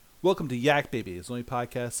Welcome to Yak Babies, the only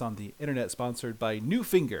podcast on the internet sponsored by New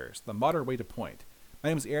Fingers, the modern way to point. My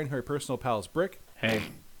name is Aaron, here, my personal pal is Brick. Hey.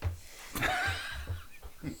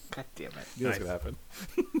 God damn it. You know what's going to happen.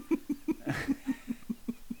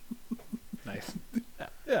 Nice.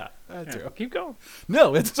 Yeah, that's true. Keep going.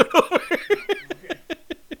 No, it's over.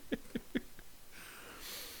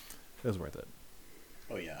 It was worth it.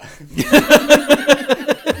 Oh, yeah.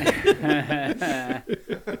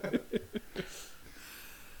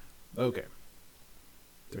 Okay.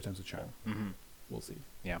 Third time's a charm. Mm-hmm. We'll see.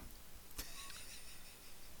 Yeah.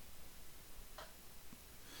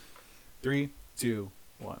 3, 2,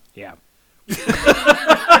 1. Yeah.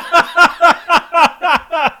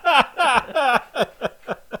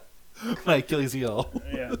 My Achilles heel.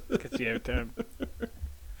 Yeah. Because you have time.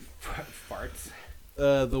 Farts.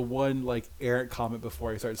 The one errant comment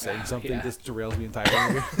before I start saying something just derails me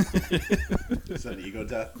entirely. Is that an ego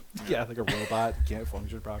death? Yeah, like a robot can't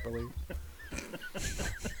function properly.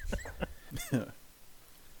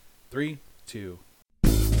 3, 2.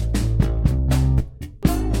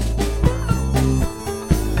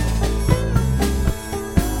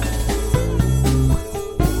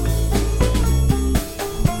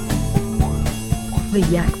 The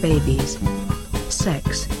Yak Babies.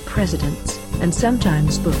 Sex, presidents, and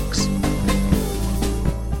sometimes books.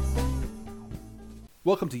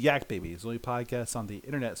 Welcome to Yak Babies, the only podcast on the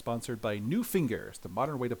internet sponsored by New Fingers, the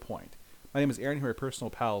modern way to point. My name is Aaron, here, my personal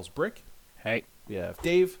pals Brick. Hey. We have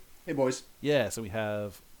Dave. Hey, boys. Yes, and we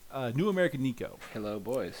have New American Nico. Hello,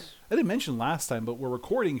 boys. I didn't mention last time, but we're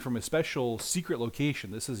recording from a special secret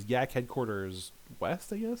location. This is Yak headquarters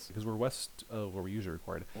west, I guess, because we're west of where we usually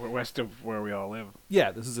record. We're west of where we all live.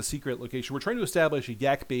 Yeah, this is a secret location. We're trying to establish a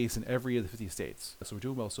Yak base in every of the 50 states. So we're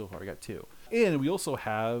doing well so far. We got 2. And we also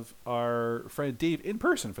have our friend Dave in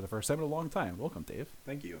person for the first time in a long time. Welcome, Dave.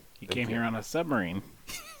 Thank you. He came here on a submarine.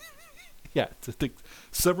 Yeah, to the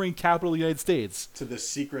submarine capital of the United States. To the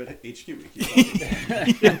secret HQ we keep talking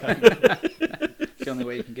It's the only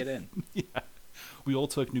way you can get in. Yeah, we all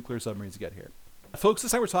took nuclear submarines to get here. Folks,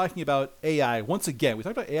 this time we're talking about AI. Once again, we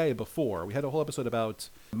talked about AI before. We had a whole episode about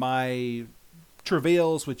my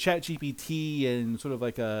travails with ChatGPT and sort of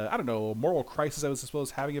like a moral crisis I was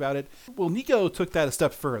supposed having about it. Well, Nico took that a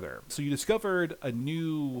step further. So you discovered a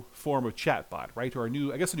new form of chatbot, right? Or a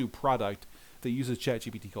new product that uses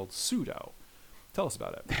ChatGPT called Sudo. Tell us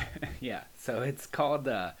about it. Yeah, so it's called,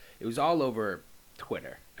 it was all over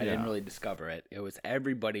Twitter. I didn't Yeah. really discover it. It was,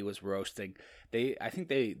 everybody was roasting. I think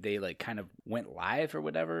they like kind of went live or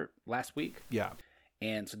whatever last week. Yeah.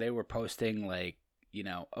 And so they were posting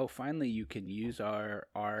oh, finally you can use our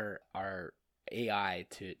AI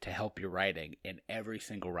to help your writing. And every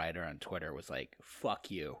single writer on Twitter was like,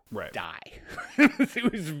 fuck you, Right. die.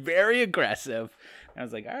 It was very aggressive. I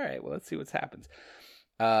was like, all right, well, let's see what happens.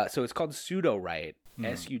 So it's called Sudo Write,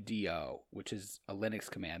 Sudo, which is a Linux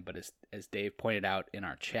command. But as Dave pointed out in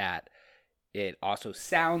our chat, it also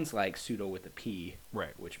sounds like sudo with a P,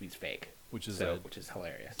 Right. which means fake, Which is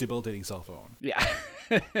hilarious. debilitating cell phone. Yeah.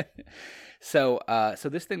 So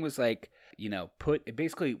this thing was it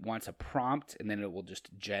basically wants a prompt, and then it will just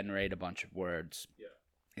generate a bunch of words. Yeah.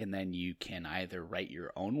 And then you can either write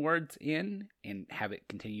your own words in and have it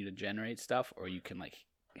continue to generate stuff, or you can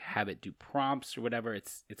have it do prompts or whatever.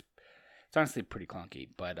 It's honestly pretty clunky,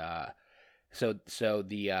 but so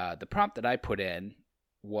the prompt that I put in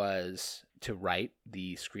was to write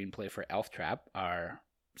the screenplay for Elf Trap, our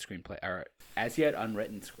as yet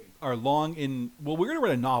unwritten screenplay. We're going to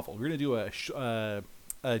write a novel. We're going to do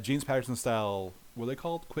a James Patterson style, what are they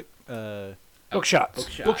called? Bookshots.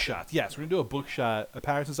 Bookshot. Yes, we're going to do a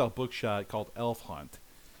Patterson style bookshot called Elf Hunt.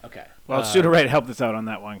 Okay. Well, Sudo helped us out on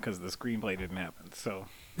that one because the screenplay didn't happen. So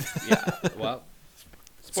Yeah. Well,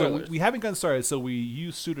 spoilers. So we haven't gotten started, so we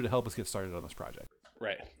use Sudo to help us get started on this project.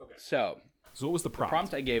 Right. Okay. So what was the the prompt?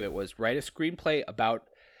 prompt I gave it was write a screenplay about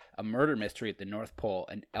a murder mystery at the North Pole.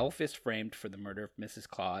 An elf is framed for the murder of Mrs.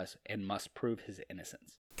 Claus and must prove his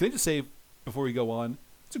innocence. Can I just say, before we go on,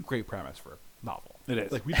 it's a great premise for a novel. it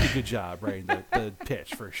is. We did a good job writing the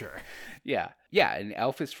pitch, for sure. Yeah. Yeah. An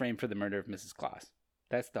elf is framed for the murder of Mrs. Claus.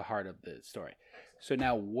 That's the heart of the story. So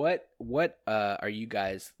now what are you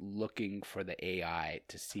guys looking for the AI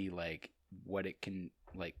to see what it can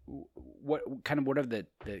what are the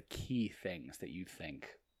key things that you think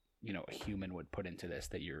a human would put into this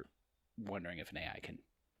that you're wondering if an AI can?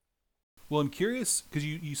 Well, I'm curious because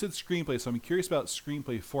you said screenplay, so I'm curious about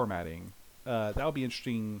screenplay formatting. That would be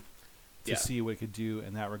interesting to see what it could do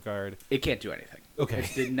in that regard. It can't do anything. Okay.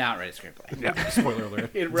 It did not write a screenplay. Yeah. Spoiler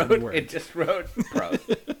alert. It just wrote prose.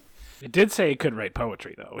 It did say it could write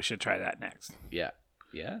poetry, though. We should try that next. Yeah.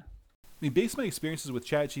 Yeah. mean, based on my experiences with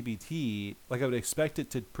ChatGPT, like I would expect it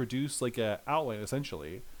to produce like a outline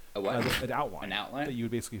essentially. A what? An outline. An outline? That you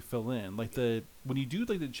would basically fill in. Like when you do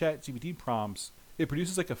like the ChatGPT prompts, it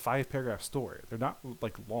produces like a 5-paragraph story. They're not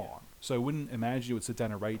like long. So I wouldn't imagine you would sit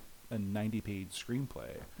down and write a 90-page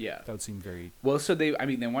screenplay. Yeah. That would seem very... Well, so they want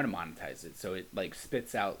to monetize it. So it like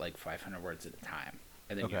spits out like 500 words at a time.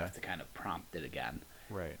 And then you have to kind of prompt it again.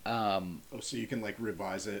 Right. So you can like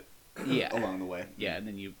revise it Yeah. along the way. Yeah, and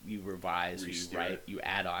then you revise, you Resteer write, it. you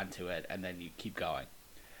add on to it, and then you keep going.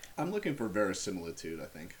 I'm looking for verisimilitude, I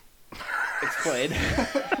think. Explain.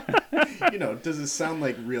 You know, does it sound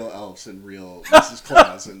like real elves and real Mrs.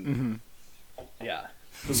 Claus and Yeah.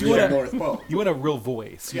 So real North Pole? You want a real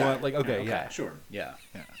voice. You Yeah. want like, okay, yeah. Sure. Yeah.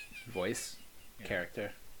 Voice,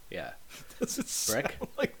 character. Yeah. Does it Brick?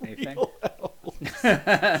 sound like Anything? real elves?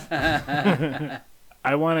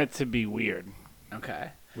 I want it to be weird.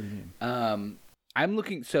 Okay. What do you mean? I'm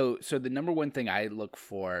looking. So the number one thing I look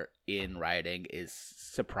for in writing is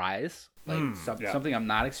surprise, like something I'm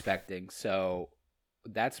not expecting. So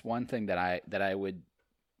that's one thing that I would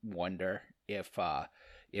wonder if the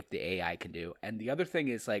AI can do. And the other thing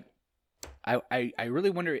is like, I really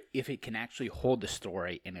wonder if it can actually hold the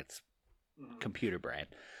story in its computer brain,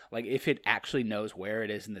 like if it actually knows where it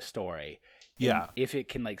is in the story. Yeah. If it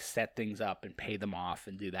can like set things up and pay them off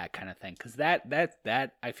and do that kind of thing, because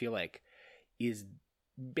that I feel like is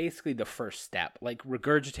basically the first step. Like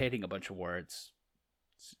regurgitating a bunch of words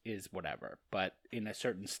is whatever, but in a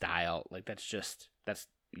certain style, like that's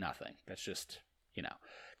nothing. That's just,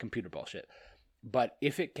 computer bullshit. But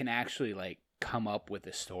if it can actually like come up with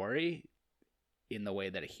a story in the way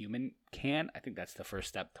that a human can, I think that's the first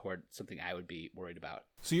step toward something I would be worried about.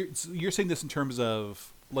 So you're saying this in terms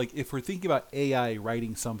of like, if we're thinking about AI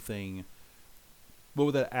writing something, what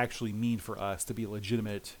would that actually mean for us to be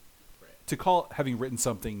legitimate? To call having written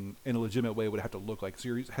something in a legitimate way would have to look like. So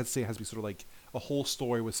you have to say it has to be sort of like a whole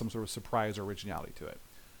story with some sort of surprise or originality to it.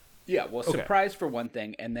 Yeah, well, Okay. surprise for one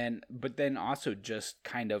thing, but then also just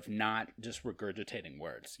kind of not just regurgitating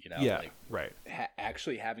words, Yeah, like right.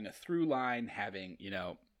 actually having a through line, having,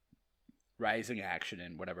 rising action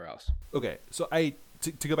and whatever else. Okay, so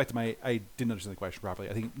to go back to I didn't understand the question properly.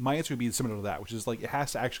 I think my answer would be similar to that, which is like it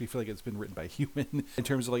has to actually feel like it's been written by a human in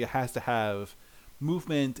terms of like it has to have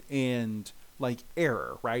movement and like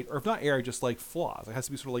error, right? Or if not error, just like flaws. It has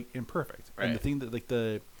to be sort of like imperfect. Right. And the thing that like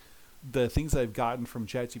the things that I've gotten from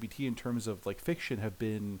ChatGPT in terms of like fiction have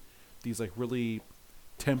been these like really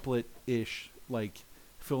template-ish like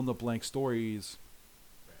fill in the blank stories.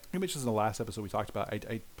 I mentioned in the last episode we talked about.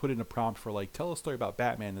 I put in a prompt for like tell a story about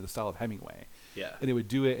Batman in the style of Hemingway. Yeah. And it would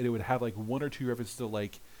do it, and it would have like one or two references to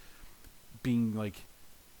like being like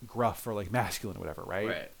gruff or like masculine or whatever, right?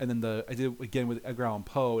 Right. And then I did it again with Edgar Allan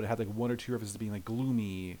Poe, and it had like one or two references to being like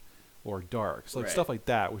gloomy or dark, so like Right. stuff like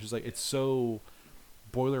that, which is like it's so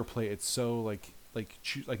boilerplate, it's so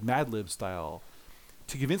like Mad Lib style.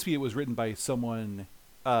 To convince me it was written by someone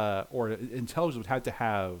or intelligence would have to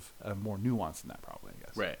have more nuance than that, probably. I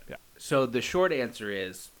guess. Right. Yeah. So the short answer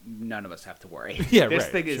is none of us have to worry. Yeah, this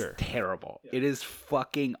right, thing is sure. terrible. It is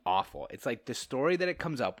fucking awful. It's like the story that it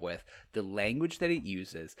comes up with, the language that it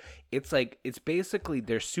uses. It's like it's basically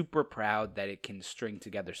they're super proud that it can string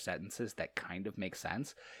together sentences that kind of make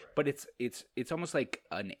sense, but it's almost like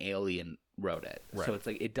an alien wrote it. Right. So it's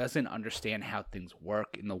like it doesn't understand how things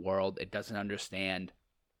work in the world. It doesn't understand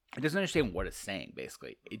what it's saying.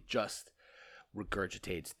 Basically, it just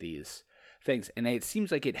regurgitates these things, and it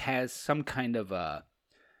seems like it has some kind of a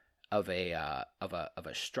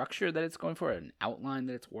structure that it's going for, an outline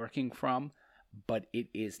that it's working from, but it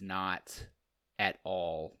is not at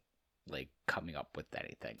all like coming up with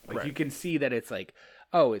anything. Like Right. you can see that it's like,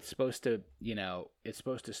 oh, it's supposed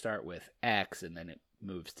to start with X and then it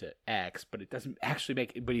moves to X, but it doesn't actually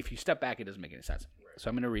make. But if you step back, it doesn't make any sense. So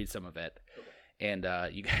I'm going to read some of it. And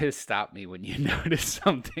you guys stop me when you notice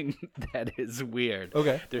something that is weird.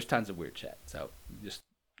 Okay. There's tons of weird shit. So just,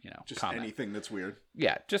 Just comment. anything that's weird.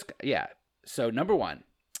 Yeah. So number 1,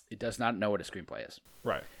 it does not know what a screenplay is.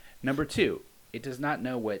 Right. Number 2, it does not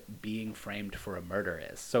know what being framed for a murder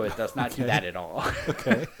is. So it does not do that at all.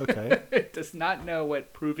 Okay. It does not know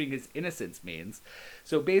what proving his innocence means.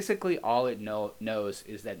 So basically all it knows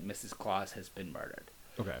is that Mrs. Claus has been murdered.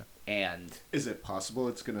 Okay. And Is it possible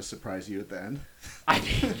it's going to surprise you at the end? I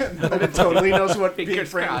mean, That it totally knows what being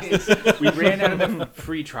fingers framed crossed. is. We ran out of the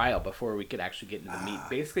free trial before we could actually get into the meat.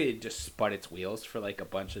 Basically, it just spun its wheels for like a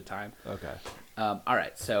bunch of time. Okay. All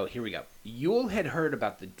right, so here we go. Yule had heard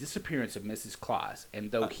about the disappearance of Mrs. Claus,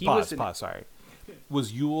 and though he Pause. was Sorry.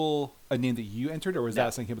 Was Yule a name that you entered, or was No.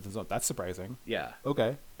 that something came with his own? That's surprising. Yeah,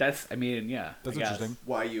 Okay. that's. I mean, yeah, That's I guess. interesting.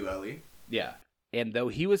 Why you, Ellie? Yeah. And though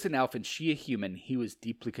he was an elf and she a human, he was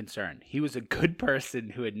deeply concerned. He was a good person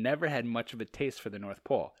who had never had much of a taste for the North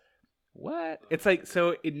Pole. What? It's like,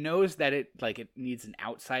 so it knows that it needs an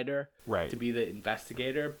outsider to be the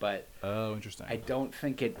investigator, but interesting. I don't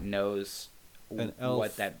think it knows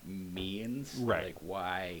what that means. Right. Like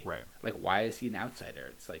why? Right. Like why is he an outsider?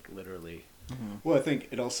 It's like literally. Well, I think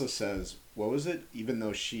it also says, what was it? Even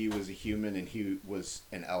though she was a human and he was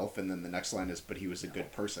an elf, and then the next line is, but he was a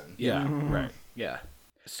good person. Yeah. Right. Yeah.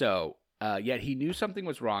 So, yet he knew something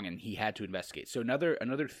was wrong and he had to investigate. So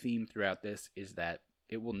another theme throughout this is that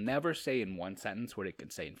it will never say in one sentence what it can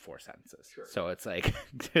say in 4 sentences. Sure. So it's like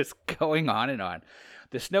just going on and on.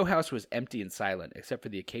 The snow house was empty and silent, except for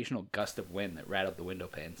the occasional gust of wind that rattled the window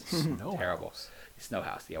panes. Terrible. Snow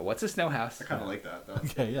house. Yeah, what's a snow house? I kind of like that, though.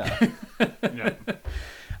 Okay,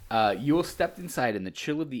 yeah. Yule stepped inside, and the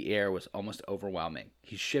chill of the air was almost overwhelming.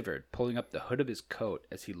 He shivered, pulling up the hood of his coat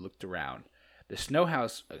as he looked around. The snow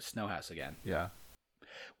house again. Yeah.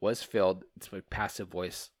 Was filled, it's like passive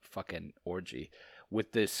voice fucking orgy,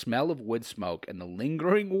 with the smell of wood smoke and the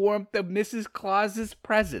lingering warmth of Mrs. Claus's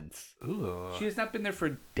presence. Ooh. She has not been there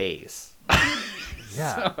for days.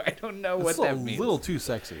 Yeah. So I don't know what that means. It's a little too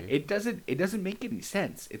sexy. It doesn't make any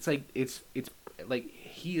sense. It's like it's like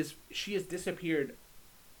she has disappeared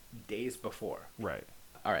days before. Right.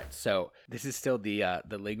 All right, so this is still the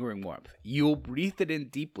lingering warmth. Yule breathed it in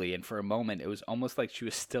deeply, and for a moment it was almost like she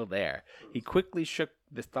was still there. He quickly shook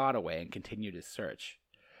the thought away and continued his search.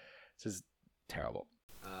 This is terrible.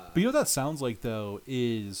 But you know what that sounds like, though,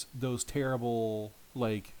 is those terrible,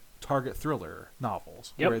 like, target thriller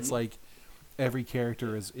novels. Yep. Where it's like every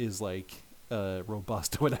character is like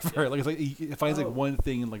robust or whatever. Like, it's like it finds like one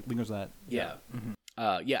thing and like lingers on that. Yeah. Mm-hmm.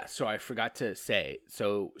 So I forgot to say.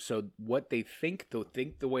 So what they think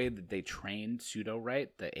the way that they trained Sudo, right,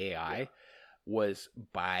 the AI, was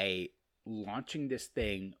by launching this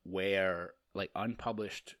thing where like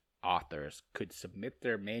unpublished authors could submit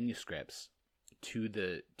their manuscripts to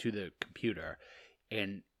the computer,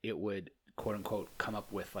 and it would quote unquote come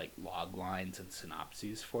up with like log lines and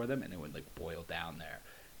synopses for them, and it would like boil down their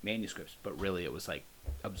manuscripts, but really it was like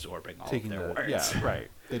absorbing all of their words. Yeah, right.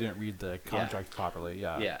 They didn't read the contract properly.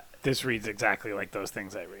 Yeah. Yeah. This reads exactly like those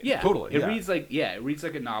things I read. Yeah. Totally. It reads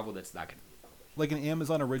like a novel that's not gonna like an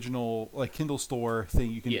Amazon original like Kindle store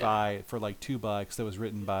thing you can buy for like $2 that was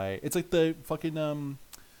written by, it's like the fucking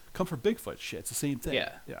Come for Bigfoot shit. It's the same thing.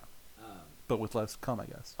 Yeah. Yeah. But with less cum, I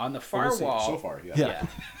guess. On the far wall. So far, Yeah.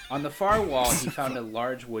 On the far wall, he found a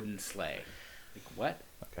large wooden sleigh. Like what?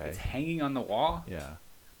 Okay. It's hanging on the wall. Yeah.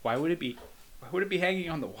 Why would it be hanging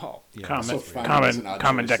on the wall? Yeah.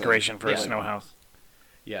 Common decoration for a snow house.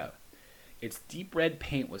 Yeah. Its deep red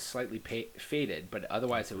paint was slightly faded, but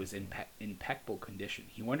otherwise it was in impeccable condition.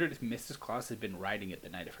 He wondered if Mrs. Claus had been riding it the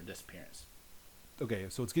night of her disappearance. Okay,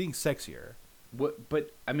 so it's getting sexier. What?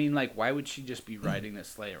 But I mean, like, why would she just be riding this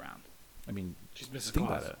sleigh around? I mean, She's Mrs. think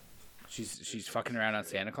Claus. about it. She's fucking around on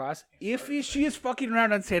Santa Claus. If she is fucking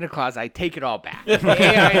around on Santa Claus, I take it all back. The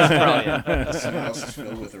AI is brilliant. Someone else is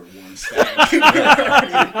filled with her warm stag.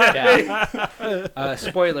 Yeah.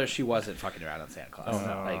 Spoiler: she wasn't fucking around on Santa Claus. Oh,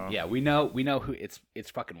 no. Like, yeah, we know who it's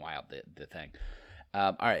fucking wild, the thing.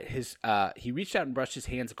 All right, he reached out and brushed his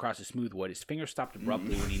hands across the smooth wood. His fingers stopped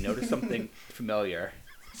abruptly when he noticed something familiar.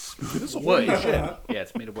 This is Wood. Yeah,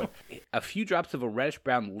 it's made of wood. A few drops of a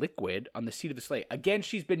reddish-brown liquid on the seat of the sleigh. Again,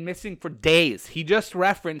 she's been missing for days. He just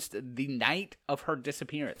referenced the night of her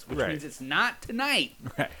disappearance, which means it's not tonight.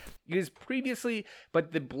 Right. It was previously,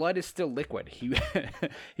 but the blood is still liquid.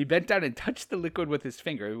 He bent down and touched the liquid with his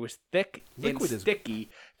finger. It was thick and sticky.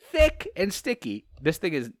 Thick and sticky. This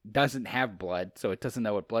thing doesn't have blood, so it doesn't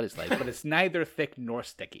know what blood is like, but it's neither thick nor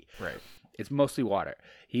sticky. Right. It's mostly water.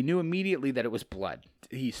 He knew immediately that it was blood.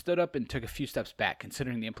 He stood up and took a few steps back,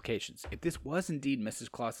 considering the implications. If this was indeed Mrs.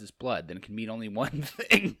 Claus's blood, then it can mean only one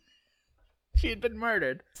thing. She had been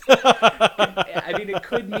murdered. I mean, it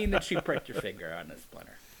could mean that she pricked her finger on a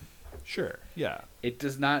splinter. Sure. Yeah. It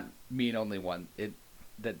does not mean only one.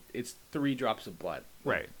 That it's 3 drops of blood.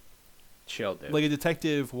 Right. Chill, dude. Like a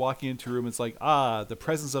detective walking into a room, it's like, the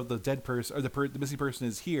presence of the dead person or the missing person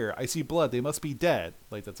is here. I see blood. They must be dead.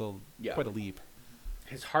 Like that's quite a leap.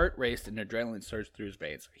 His heart raced and adrenaline surged through his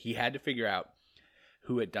veins. He had to figure out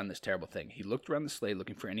who had done this terrible thing. He looked around the sleigh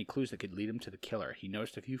looking for any clues that could lead him to the killer. He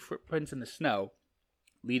noticed a few footprints in the snow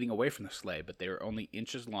leading away from the sleigh, but they were only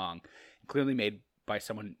inches long and clearly made by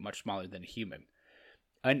someone much smaller than a human.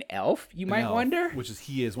 An elf, you might wonder? Which is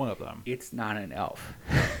he is one of them. It's not an elf.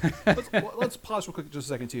 Let's pause real quick just a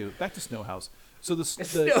second too. Back to Snow House. So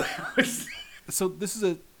Snow. so this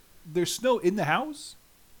is there's snow in the house?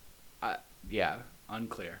 Yeah.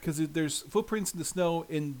 Unclear. Because there's footprints in the snow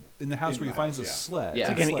in the house where he finds a sled.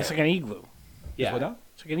 Yeah. It's like an igloo. Yeah. What now?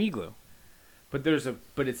 It's like an igloo. But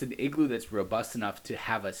it's an igloo that's robust enough to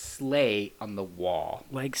have a sleigh on the wall.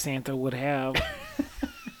 Like Santa would have.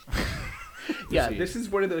 Yeah, this is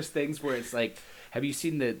one of those things where it's like, have you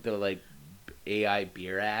seen the like AI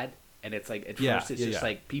beer ad? And it's like at first it's just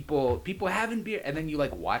like people having beer, and then you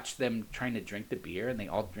like watch them trying to drink the beer, and they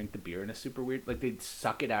all drink the beer in a super weird, like they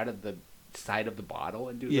suck it out of the side of the bottle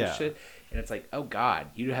and do this shit, and it's like, oh god,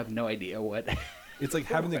 you have no idea what. It's like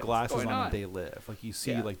having the glasses going on on? when they live. Like you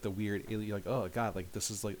see like the weird alien, you're like, oh god, like this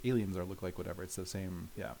is like aliens or look like whatever. It's the same.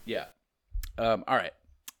 Yeah. Yeah. All right.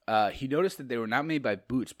 He noticed that they were not made by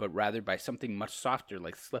boots, but rather by something much softer,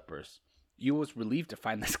 like slippers. Yule was relieved to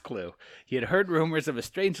find this clue. He had heard rumors of a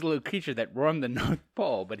strange little creature that roamed the North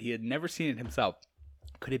Pole, but he had never seen it himself.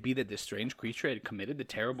 Could it be that this strange creature had committed the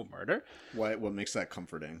terrible murder? What makes that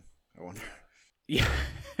comforting? I wonder. Yeah.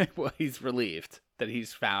 Well, he's relieved that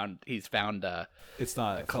he's found It's not a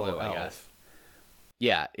a clue, fellow I elf. guess.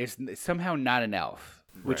 Yeah, it's somehow not an elf.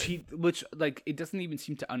 Which like it doesn't even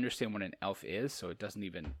seem to understand what an elf is, so it doesn't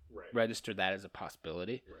even register that as a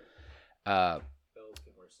possibility. Right.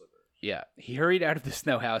 Yeah, he hurried out of the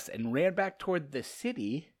snow house and ran back toward the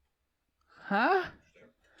city. Huh?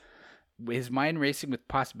 His mind racing with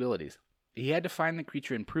possibilities. He had to find the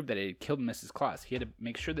creature and prove that it had killed Mrs. Claus. He had to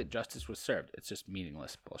make sure that justice was served. It's just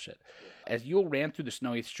meaningless bullshit. As Yule ran through the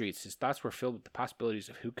snowy streets, his thoughts were filled with the possibilities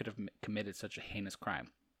of who could have committed such a heinous crime.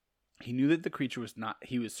 He knew that the creature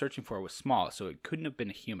he was searching for was small, so it couldn't have been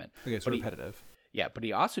a human. Okay, it's repetitive. But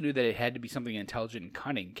he also knew that it had to be something intelligent and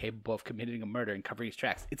cunning, capable of committing a murder and covering his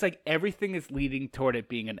tracks. It's like everything is leading toward it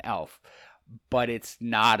being an elf, but it's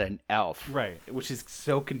not an elf. Right. Which is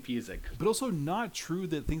so confusing. But also not true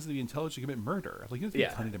that things that be intelligent commit murder. Like you don't have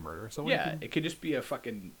to be cunning to murder someone. Yeah, it could just be a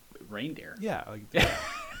fucking reindeer. Yeah.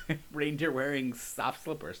 Like, Reindeer wearing soft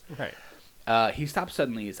slippers. right. He stopped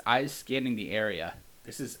suddenly, his eyes scanning the area.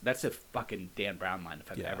 That's a fucking Dan Brown line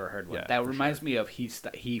if I've ever heard one. Yeah, that reminds me of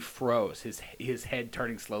he froze, his head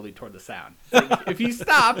turning slowly toward the sound. Like, if he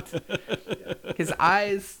stopped, his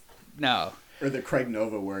eyes no. Or the Craig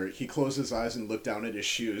Nova where he closed his eyes and looked down at his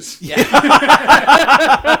shoes. Yeah.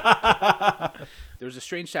 There was a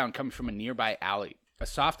strange sound coming from a nearby alley. A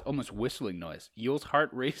soft, almost whistling noise. Yule's heart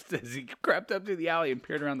raced as he crept up to the alley and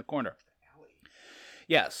peered around the corner.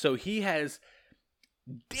 Yeah, so he has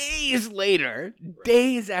days later,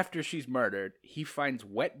 days after she's murdered, he finds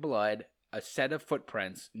wet blood, a set of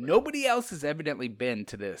footprints. Nobody else has evidently been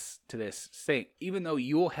to this thing, even though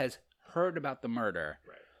Yule has heard about the murder.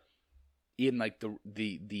 Right. In like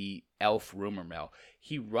the elf rumor mill.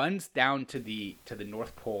 He runs down to the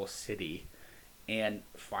North Pole city and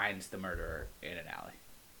finds the murderer in an alley.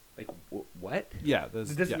 Like what? Yeah, it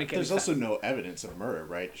doesn't make any There's sense. also no evidence of murder,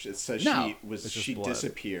 right? It says she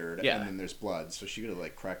disappeared, and then there's blood, so she could have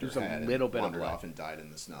like cracked her head and wandered off and died in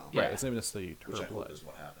the snow. Right, it's not necessarily her Which I blood. hope is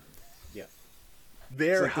what happened. Yeah.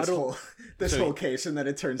 There, this whole case, and then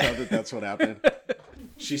it turns out that that's what happened.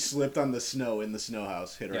 She slipped on the snow in the snow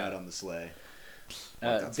house, hit her head on the sleigh.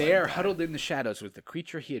 There, huddled in the shadows, was the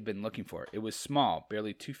creature he had been looking for. It was small,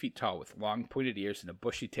 barely 2 feet tall, with long pointed ears and a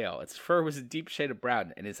bushy tail. Its fur was a deep shade of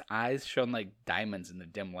brown, and his eyes shone like diamonds in the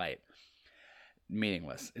dim light.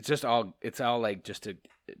 Meaningless. It's all like just a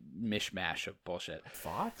mishmash of bullshit.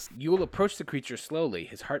 Fox? Yule approached the creature slowly,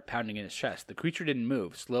 his heart pounding in his chest. The creature didn't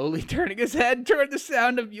move, slowly turning his head toward the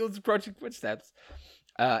sound of Yule's approaching footsteps.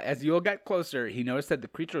 As Yule got closer, he noticed that the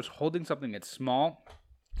creature was holding something in small,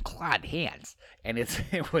 clawed hands, and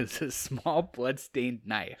it was a small blood-stained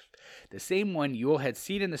knife, the same one Yule had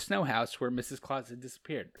seen in the snow house where Mrs. Claus had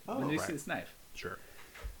disappeared. When did he see this knife? Sure.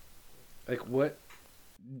 Like what?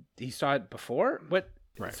 He saw it before? What?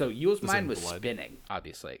 Right. So Yule's mind was blood. spinning,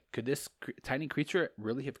 obviously. Could this tiny creature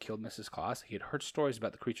really have killed Mrs. Claus? He had heard stories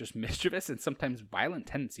about the creature's mischievous and sometimes violent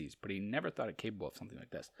tendencies, but he never thought it capable of something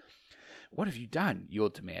like this. What have you done? Yule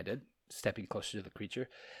demanded, stepping closer to the creature.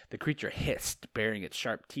 The creature hissed, baring its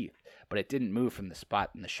sharp teeth, but it didn't move from the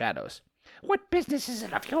spot in the shadows. What business is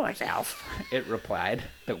it of yours, elf? It replied,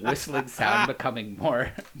 the whistling sound becoming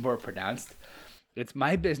more pronounced. It's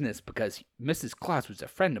my business because Mrs. Claus was a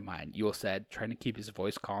friend of mine, Yule said, trying to keep his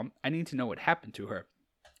voice calm. I need to know what happened to her.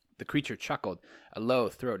 The creature chuckled, a low,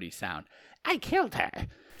 throaty sound. I killed her.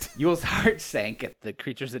 Yule's heart sank at the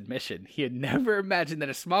creature's admission. He had never imagined that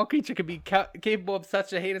a small creature could be capable of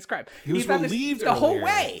such a heinous crime. He was relieved the whole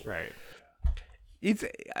way. Right.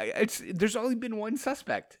 There's only been one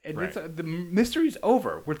suspect, and the mystery's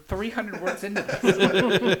over. We're 300 words into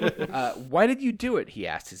this. Why did you do it? He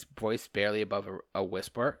asked, his voice barely above a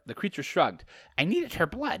whisper. The creature shrugged. I needed her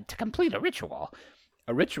blood to complete a ritual.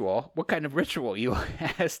 A ritual? What kind of ritual? You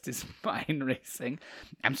asked, his mind racing.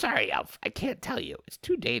 I'm sorry, Elf. I can't tell you. It's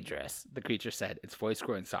too dangerous, the creature said, its voice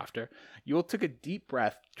growing softer. Yule took a deep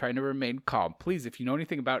breath, trying to remain calm. Please, if you know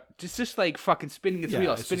anything about... Just like fucking spinning its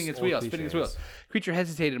wheels, spinning its wheels, spinning its wheels. Creature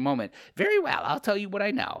hesitated a moment. Very well, I'll tell you what I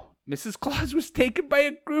know. Mrs. Claus was taken by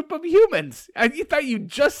a group of humans. You thought you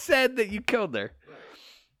just said that you killed her. Right.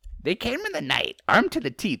 They came in the night, armed to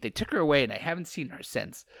the teeth. They took her away, and I haven't seen her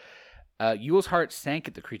since. Yule's heart sank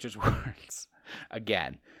at the creature's words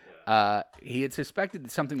again. He had suspected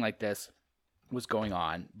that something like this was going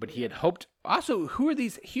on, but he had hoped... Also, who are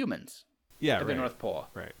these humans at the North Pole?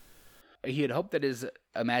 Right. He had hoped that his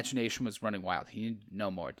imagination was running wild. He needed to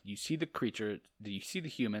know more. Did you see the creature? Did you see the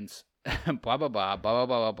humans? Blah, blah, blah, blah, blah, blah,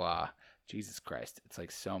 blah, blah. Jesus Christ. It's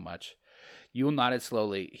like so much. Yule nodded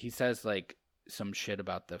slowly. He says like some shit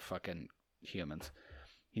about the fucking humans.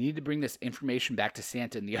 You need to bring this information back to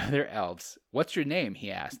Santa and the other elves. What's your name? He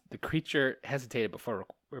asked. The creature hesitated before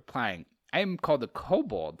replying. I am called a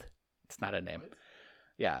kobold. It's not a name. What?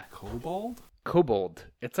 Yeah. Kobold? Kobold.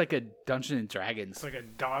 It's like a Dungeons and Dragons. It's like a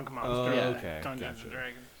dog monster. Oh, yeah. Okay. Dungeons and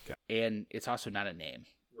Dragons. And it's also not a name.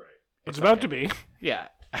 Right. It's about to be. Yeah.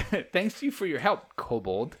 Thanks to you for your help,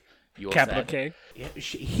 Kobold. Capital K. Yeah,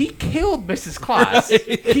 he killed Mrs. Claus.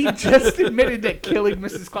 He just admitted that killing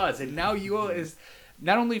Mrs. Claus. And now Yule is...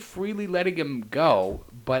 not only freely letting him go,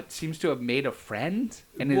 but seems to have made a friend.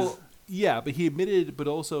 And yeah, but he admitted, but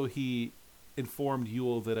also he informed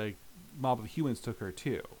Yule that a mob of humans took her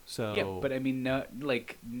too. So yeah, but I mean,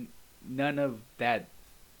 none of that.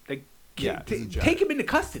 Like, take him into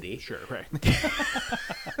custody. Sure, right.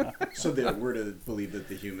 So we're to believe that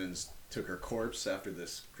the humans took her corpse after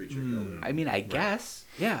this creature killed her. I mean, I guess,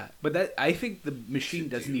 yeah, but I think the machine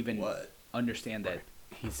doesn't even understand that.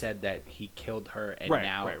 He said that he killed her, and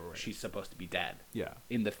now she's supposed to be dead. Yeah.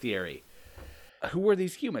 In the theory. Who were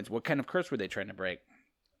these humans? What kind of curse were they trying to break?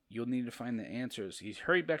 You'll need to find the answers. He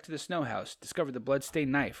hurried back to the snow house, discovered the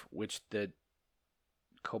blood-stained knife, which the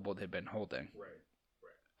kobold had been holding.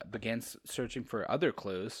 Right. Began searching for other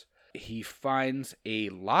clues. He finds a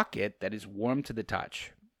locket that is warm to the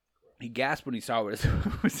touch. He gasped when he saw what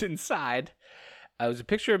was inside. It was a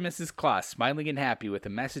picture of Mrs. Claus, smiling and happy, with a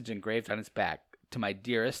message engraved on its back. To my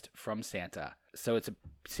dearest, from Santa. So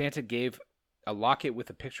Santa gave a locket with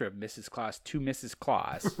a picture of Mrs. Claus to Mrs.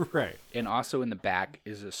 Claus. Right. And also in the back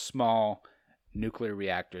is a small nuclear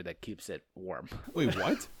reactor that keeps it warm. Wait,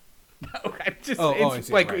 what? No, it's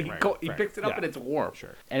like he picks it up and it's warm.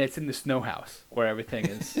 Sure. And it's in the snow house where everything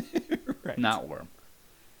is not warm.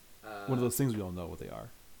 One of those things we all know what they are.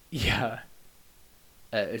 Yeah.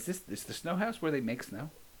 Is the snow house where they make snow?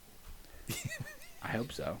 I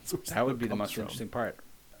hope so. That would be the most interesting part.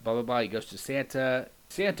 Blah, blah, blah. He goes to Santa.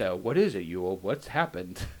 Santa, what is it, Yule? What's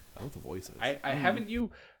happened? I love the voices. Haven't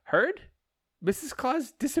you heard? Mrs.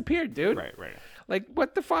 Claus disappeared, dude. Right. Like,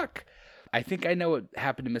 what the fuck? I think I know what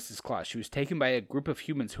happened to Mrs. Claus. She was taken by a group of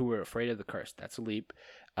humans who were afraid of the curse. That's a leap.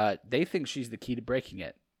 They think she's the key to breaking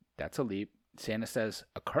it. That's a leap. Santa says,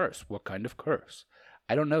 a curse? What kind of curse?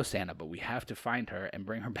 I don't know, Santa, but we have to find her and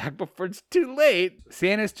bring her back before it's too late.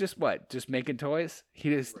 Santa's just what? Just making toys?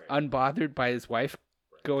 He is unbothered by his wife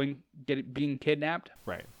being kidnapped?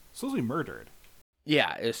 Right. Supposed to be murdered.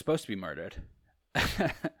 Yeah, it's supposed to be murdered.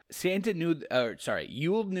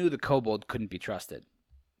 Yule knew the kobold couldn't be trusted.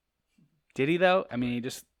 Did he, though? I mean,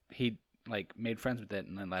 he made friends with it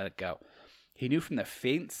and then let it go. He knew from the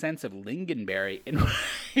faint sense of lingonberry in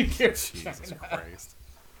Jesus Christ.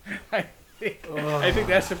 I think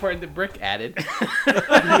that's the part that Brick added.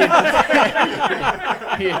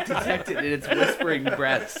 He had detected in its whispering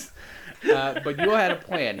breaths. But Yule had a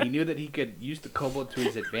plan. He knew that he could use the kobold to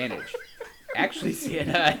his advantage. Actually,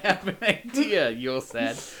 Santa, I have an idea, Yule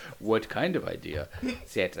said. What kind of idea?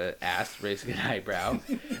 Santa asked, raising an eyebrow.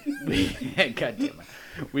 God damn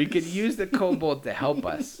it. We could use the kobold to help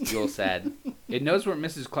us, Yule said. It knows where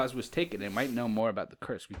Mrs. Claus was taken and might know more about the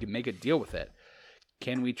curse. We can make a deal with it.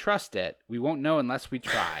 Can we trust it? We won't know unless we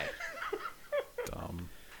try. Dumb.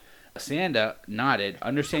 Santa nodded,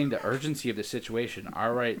 understanding the urgency of the situation.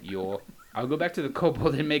 All right, Yule. I'll go back to the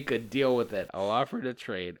kobold and make a deal with it. I'll offer to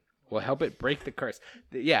trade. We'll help it break the curse.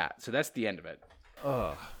 Yeah, so that's the end of it.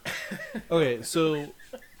 Okay, so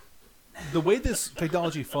the way this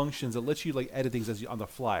technology functions, it lets you edit things on the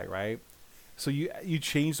fly, right? So you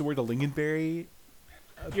change the word to lingonberry.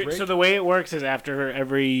 So the way it works is after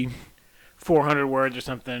every 400 words or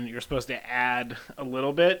something, you're supposed to add a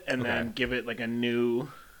little bit and then give it a new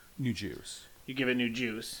juice. You give it new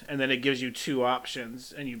juice, and then it gives you 2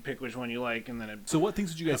 options, and you pick which one you like, and then it... So what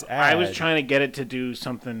things did you guys add? I was trying to get it to do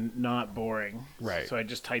something not boring. Right. So I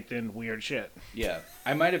just typed in weird shit. Yeah.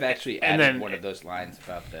 I might have actually added one of those lines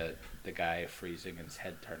about the guy freezing and his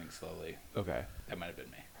head turning slowly. Okay. That might have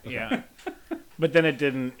been me. Okay. Yeah. But then it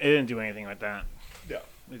didn't do anything like that. No.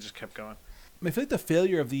 It just kept going. I feel like the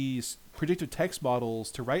failure of these predictive text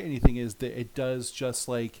models to write anything is that it does just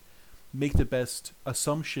like make the best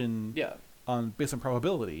assumption based on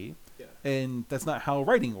probability, and that's not how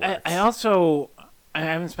writing works. I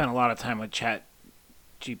haven't spent a lot of time with Chat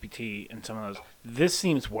GPT and some of those. This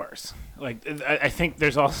seems worse. Like I think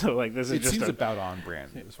there's also like this is it just seems about on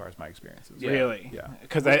brand as far as my experiences. Really, yeah.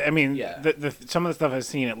 Because I mean, the some of the stuff I've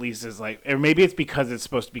seen at least is like, or maybe it's because it's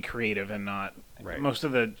supposed to be creative and not. Right. Most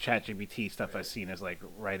of the Chat GPT stuff I've seen is like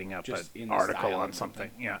writing up an article on something.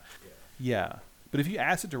 Yeah. Yeah. But if you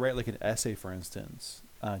ask it to write like an essay, for instance,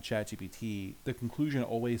 ChatGPT, the conclusion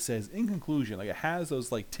always says in conclusion, like it has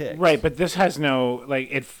those like ticks. Right, but this has no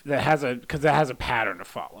like that has a pattern to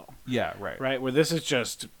follow. Yeah, right. Right, where this is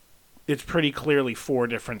just it's pretty clearly 4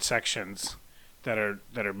 different sections that are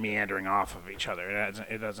meandering off of each other.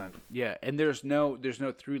 It doesn't. Yeah, and there's no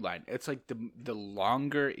through line. It's like the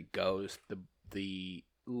longer it goes, the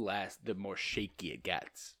more shaky it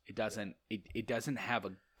gets. It doesn't have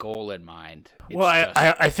a goal in mind.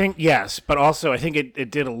 I think yes, but also I think it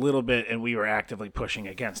did a little bit, and we were actively pushing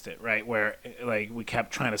against it, right? Where like we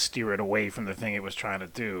kept trying to steer it away from the thing it was trying to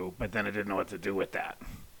do, but then it didn't know what to do with that.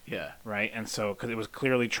 Yeah. Right, and so because it was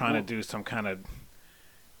clearly trying to do some kind of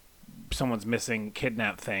someone's missing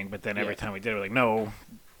kidnap thing, but then every time we did it, we're like, no,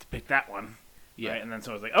 pick that one. Yeah, right? And then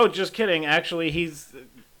so I was like, oh, just kidding. Actually, he's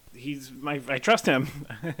I trust him.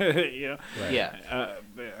 You know? Right. Yeah.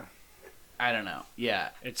 I don't know. Yeah,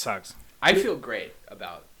 it sucks. I feel great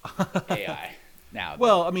about AI now.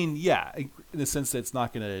 Well, I mean, yeah, in the sense that it's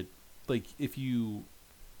not going to, like, if you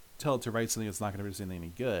tell it to write something that's not going to produce anything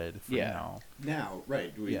any good for now. Now,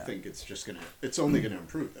 right, we think it's only going to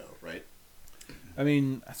improve, though, right? I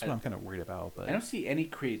mean, that's what I'm kind of worried about. But I don't see any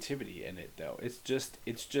creativity in it, though. It's just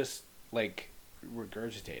like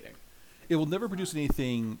regurgitating. It will never produce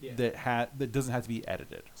anything that doesn't have to be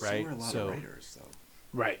edited, right? So are a lot of writers, though.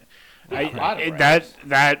 Right. I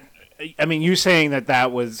mean, you saying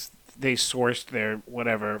that was they sourced their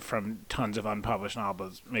whatever from tons of unpublished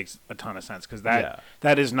novels makes a ton of sense because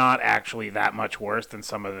that is not actually that much worse than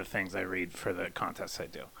some of the things I read for the contests I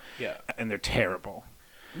do. Yeah, and they're terrible.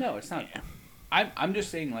 No, it's not. Yeah. I'm just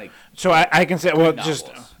saying like. So I can say novels.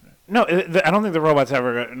 Just. No, I don't think the robot's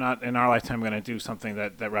ever not in our lifetime going to do something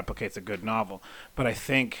that replicates a good novel. But I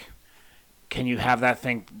think, can you have that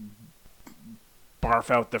thing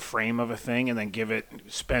barf out the frame of a thing and then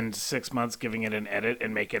spend 6 months giving it an edit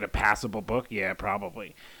and make it a passable book? Yeah,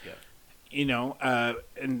 probably. Yeah. You know,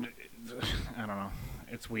 and I don't know.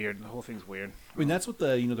 It's weird. The whole thing's weird. I mean, that's what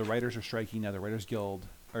the writers are striking now. The Writers Guild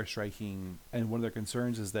are striking, and one of their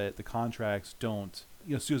concerns is that the contracts don't.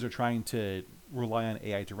 Studios are trying to rely on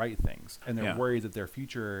AI to write things, and they're worried that their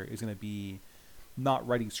future is going to be not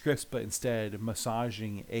writing scripts, but instead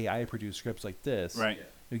massaging AI-produced scripts like this. Right.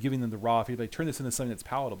 Giving them the raw feedback. Turn this into something that's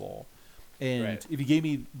palatable. And if you gave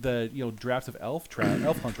me the draft of Elf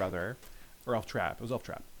Hunt rather, or Elf Trap, it was Elf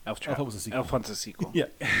Trap. Elf Trap was a sequel. Elf Hunt's a sequel. Yeah.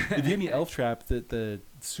 If you gave me Elf Trap that the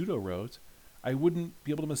Sudo wrote, I wouldn't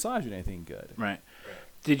be able to massage anything good. Right.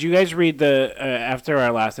 Did you guys read after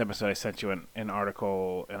our last episode? I sent you an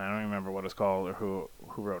article, and I don't remember what it's called or who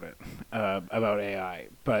wrote it about AI.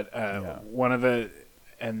 But one of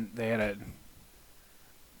and they had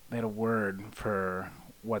a word for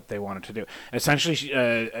what they wanted to do. Essentially,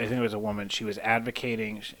 I think it was a woman. She was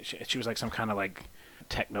advocating. She was like some kind of like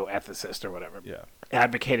techno ethicist or whatever. Yeah.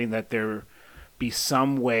 Advocating that there be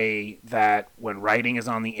some way that when writing is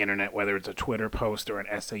on the internet, whether it's a Twitter post or an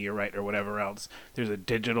essay you write or whatever else, there's a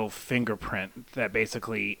digital fingerprint that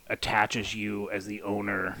basically attaches you as the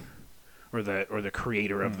owner or the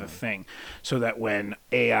creator of the thing, so that when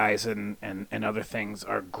AIs and other things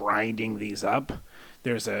are grinding these up,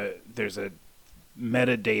 there's a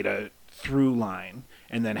metadata through line,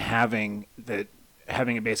 and then having it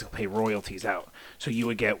basically pay royalties out. So you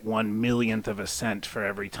would get 1/1,000,000th of a cent for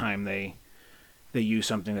every time they use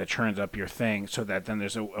something that churns up your thing, so that then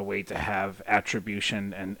there's a way to have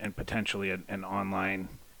attribution and potentially an online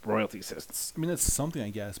royalty system. I mean, that's something,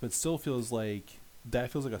 I guess, but it still feels like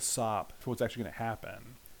a sop for what's actually going to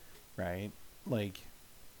happen, right? Like,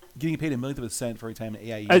 getting paid 1/1,000,000th of a cent for every time an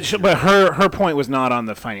AI but her point was not on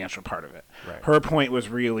the financial part of it. Right. Her point was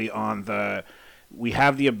really on the we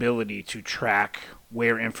have the ability to track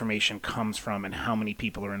where information comes from and how many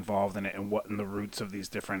people are involved in it and what the roots of these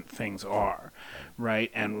different things are, right?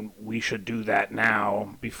 And we should do that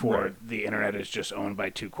now before the internet is just owned by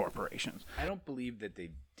 2 corporations. I don't believe that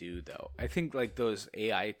they do, though. I think like those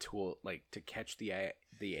AI tool, like to catch the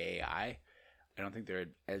AI, I don't think they're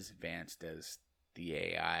as advanced as the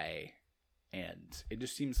AI. And it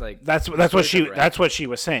just seems like that's what she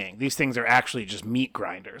was saying. These things are actually just meat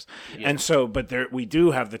grinders, and so we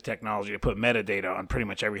do have the technology to put metadata on pretty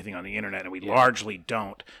much everything on the internet, and we largely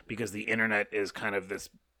don't, because the internet is kind of this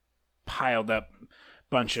piled up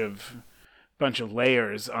bunch of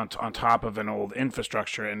layers on top of an old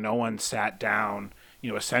infrastructure, and no one sat down.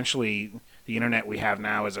 Essentially, the internet we have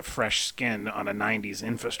now is a fresh skin on a '90s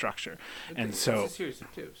infrastructure, and so it's a series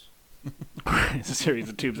of tubes. It's a series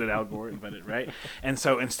of tubes that Al Gore invented, right? And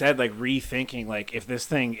so instead, like rethinking, like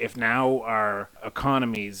if now our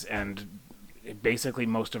economies and basically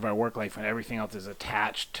most of our work life and everything else is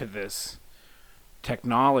attached to this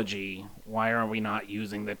technology, why are we not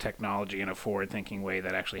using the technology in a forward-thinking way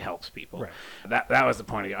that actually helps people? Right. That was the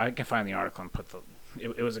point of it. I can find the article and put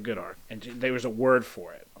it was a good article, and there was a word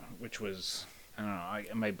for it, which was. I don't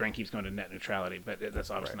know. My brain keeps going to net neutrality, but that's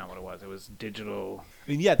obviously not what it was. It was digital.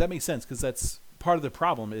 I mean, yeah, that makes sense, because that's part of the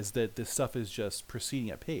problem is that this stuff is just proceeding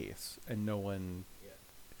at pace, and no one. Yeah.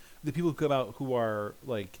 The people who come out who are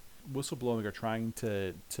like whistleblowing are trying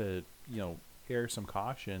to air some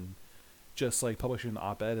caution, just like publishing an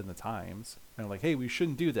op-ed in the Times, and like, hey, we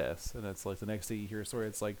shouldn't do this, and it's like the next day you hear a story,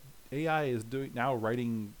 it's like AI is now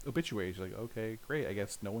writing obituaries. You're like, okay, great. I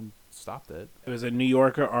guess no one stopped it. It was a New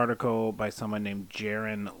Yorker article by someone named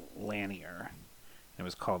Jaron Lanier. It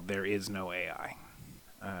was called "There Is No AI,"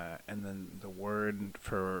 and then the word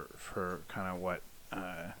for kind of what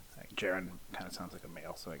Jaron kind of sounds like a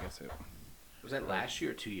male, so I guess it was that last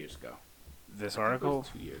year or 2 years ago. This article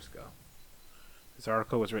 2 years ago. This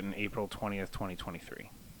article was written April 20th,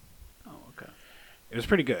 2023. Oh, okay. It was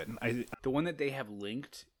pretty good. The one that they have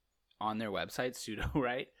linked on their website, Sudo,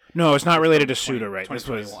 right? No, it's not related to Sudo, right? This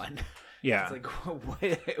was yeah. It's like what?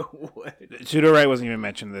 Sudo, right? Wasn't even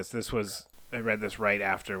mentioned. This was. I read this right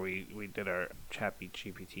after we did our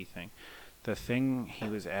ChatGPT thing. The thing he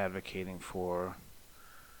was advocating for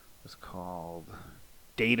was called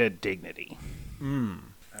data dignity,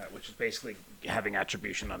 which is basically having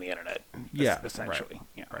attribution on the internet. Essentially. Right.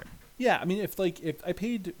 Yeah. Right. Yeah, I mean, if I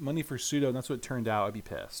paid money for Sudo and that's what it turned out, I'd be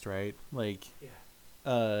pissed, right? Like,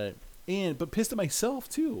 but pissed at myself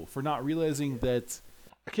too for not realizing that.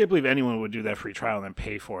 I can't believe anyone would do that free trial and then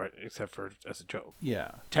pay for it, except for as a joke.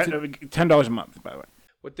 Yeah, $10 a month, by the way.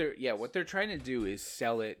 What they're trying to do is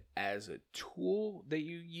sell it as a tool that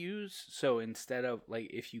you use. So instead of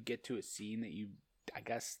like if you get to a scene that you, I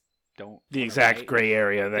guess, don't the exact gray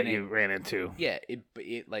area that you ran into. Yeah,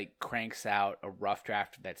 it like cranks out a rough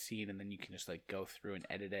draft of that scene, and then you can just like go through and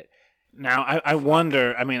edit it. Now I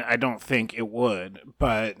wonder. I mean, I don't think it would,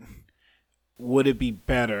 but would it be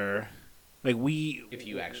better? Like if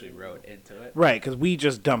you actually wrote into it, right? Because we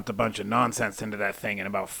just dumped a bunch of nonsense into that thing in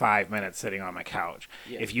about 5 minutes, sitting on my couch.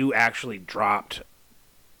 Yeah. If you actually dropped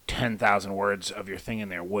 10,000 words of your thing in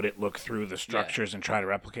there, would it look through the structures and try to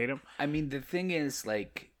replicate them? I mean, the thing is,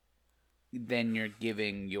 like, then you're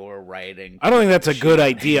giving your writing. I don't think that's a good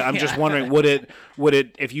idea. I'm just wondering, would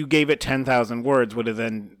it, if you gave it 10,000 words, would it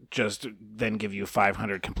then give you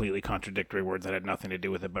 500 completely contradictory words that had nothing to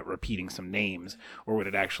do with it, but repeating some names, or would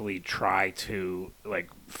it actually try to like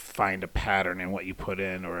find a pattern in what you put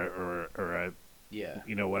in, or a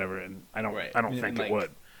whatever? And I don't think it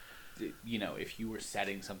would. You know, if you were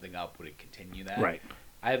setting something up, would it continue that? Right.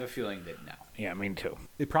 I have a feeling that no. Yeah, me too.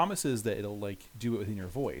 It promises that it'll like do it within your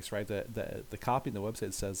voice, right? The copy on the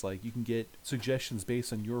website says like you can get suggestions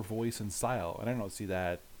based on your voice and style, and I don't see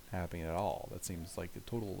that happening at all. That seems like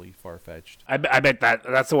totally far-fetched. I bet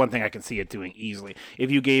that's the one thing I can see it doing easily.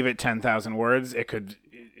 If you gave it 10,000 words, it could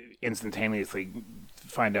instantaneously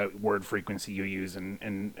find out word frequency you use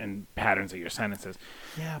and patterns of your sentences.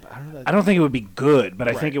 Yeah, but I don't know. I don't think it would be good, but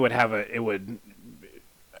I think it would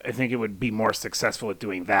I think it would be more successful at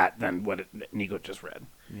doing that than what Nico just read.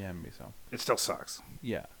 Yeah, maybe so. It still sucks.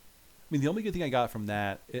 Yeah. I mean, the only good thing I got from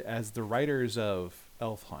that, as the writers of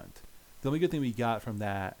Elf Hunt, the only good thing we got from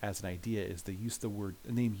that as an idea is they used the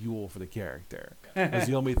name Yule for the character. That's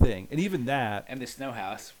the only thing. And even that... And the snow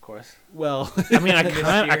house, of course. Well... I mean, I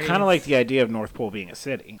kind of like the idea of North Pole being a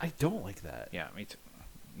city. I don't like that. Yeah, me too.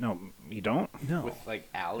 No, you don't? No. With like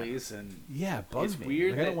alleys and Yeah, it bugs It's me.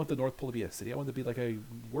 weird Like, I don't that- want the North Pole to be a city. I want it to be like a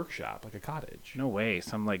workshop, like a cottage. No way.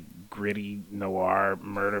 Some like gritty noir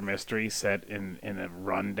murder mystery set in a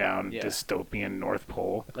rundown Yeah. dystopian North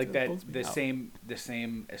Pole. like That bums me the out.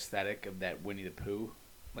 same aesthetic of that Winnie the Pooh,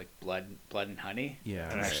 like blood and honey Yeah. I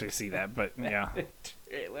didn't actually see that, but yeah.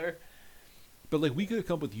 trailer. But like we could have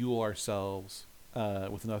come up with Yule ourselves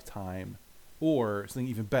with enough time, or something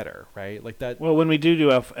even better, right? Like that. Well, when we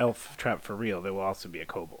do elf trap for real, there will also be a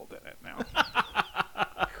kobold in it now.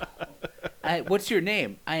 What's your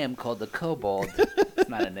name? I am called the Kobold. It's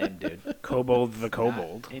not a name, dude. Kobold the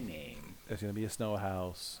kobold. Not a name. There's gonna be a snow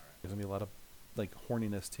house. There's gonna be a lot of like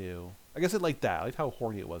horniness too. I guess I like that. I like how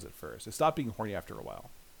horny it was at first. It stopped being horny after a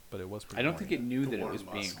while, but it was pretty I don't horny. think it knew that it Warren was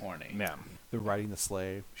being Musk. horny. Yeah. The riding the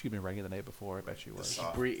sleigh. She'd been riding it the night before. I bet she was.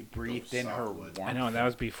 soft- Breathed in her softwood. warmth. I know, and that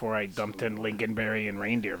was before I dumped in lingonberry and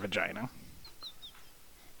reindeer vagina.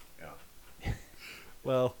 Yeah.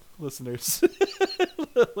 Well, listeners,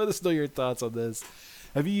 let us know your thoughts on this.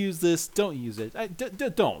 Have you used this? Don't use it.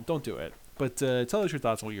 Don't do it. But tell us your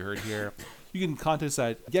thoughts on what you heard here. You can contact us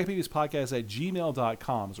at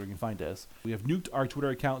yakbabiespodcast@gmail.com is where you can find us. We have nuked our Twitter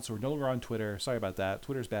account, so we're no longer on Twitter. Sorry about that.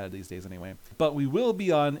 Twitter's bad these days anyway. But we will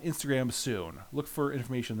be on Instagram soon. Look for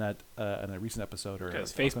information that in a recent episode.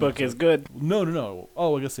 Because or Facebook is good. No.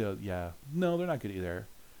 Oh, I guess, yeah. No, they're not good either.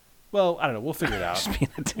 Well, I don't know. We'll figure it out. Just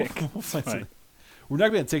being a dick. We'll find Fine. something. We're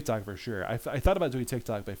not going to be on TikTok for sure. I thought about doing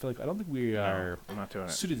TikTok, but I feel like I don't think we are I'm not doing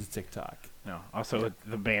it. suited to TikTok. No. Also,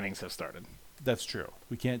 the bannings have started. That's true.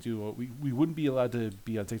 We can't do. We wouldn't be allowed to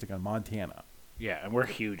be on TikTok on Montana. Yeah, and we're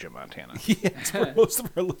huge in Montana. Yeah, it's where most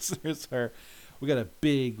of our listeners are. We got a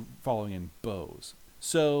big following in Bose.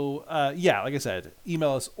 So yeah, like I said,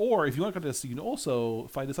 email us, or if you want to contact us, you can also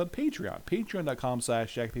find us on Patreon.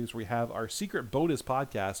 Patreon.com/JackPages, where we have our secret bonus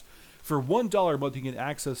podcast. For $1 a month, you can get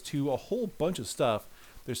access to a whole bunch of stuff.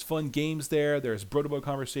 There's fun games there. There's Brotobo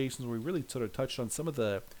conversations where we really sort of touched on some of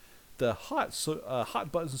the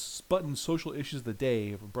hot button social issues of the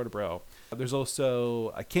day from Bro to Bro. There's also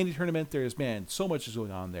a candy tournament. There's, so much is going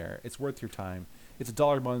on there. It's worth your time. It's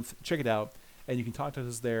 $1 a month. Check it out. And you can talk to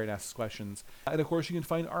us there and ask us questions. And of course, you can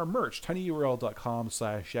find our merch,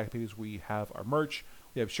 tinyurl.com/yakbabies. We have our merch.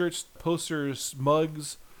 We have shirts, posters,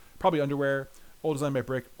 mugs, probably underwear, all designed by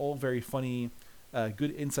Brick, all very funny, good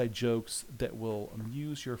inside jokes that will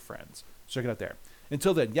amuse your friends. So check it out there.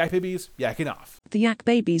 Until then, Yak Babies, yakking off. The Yak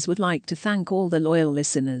Babies would like to thank all the loyal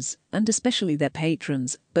listeners, and especially their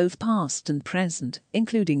patrons, both past and present,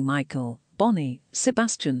 including Michael, Bonnie,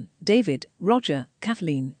 Sebastian, David, Roger,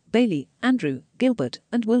 Kathleen, Bailey, Andrew, Gilbert,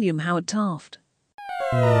 and William Howard Taft.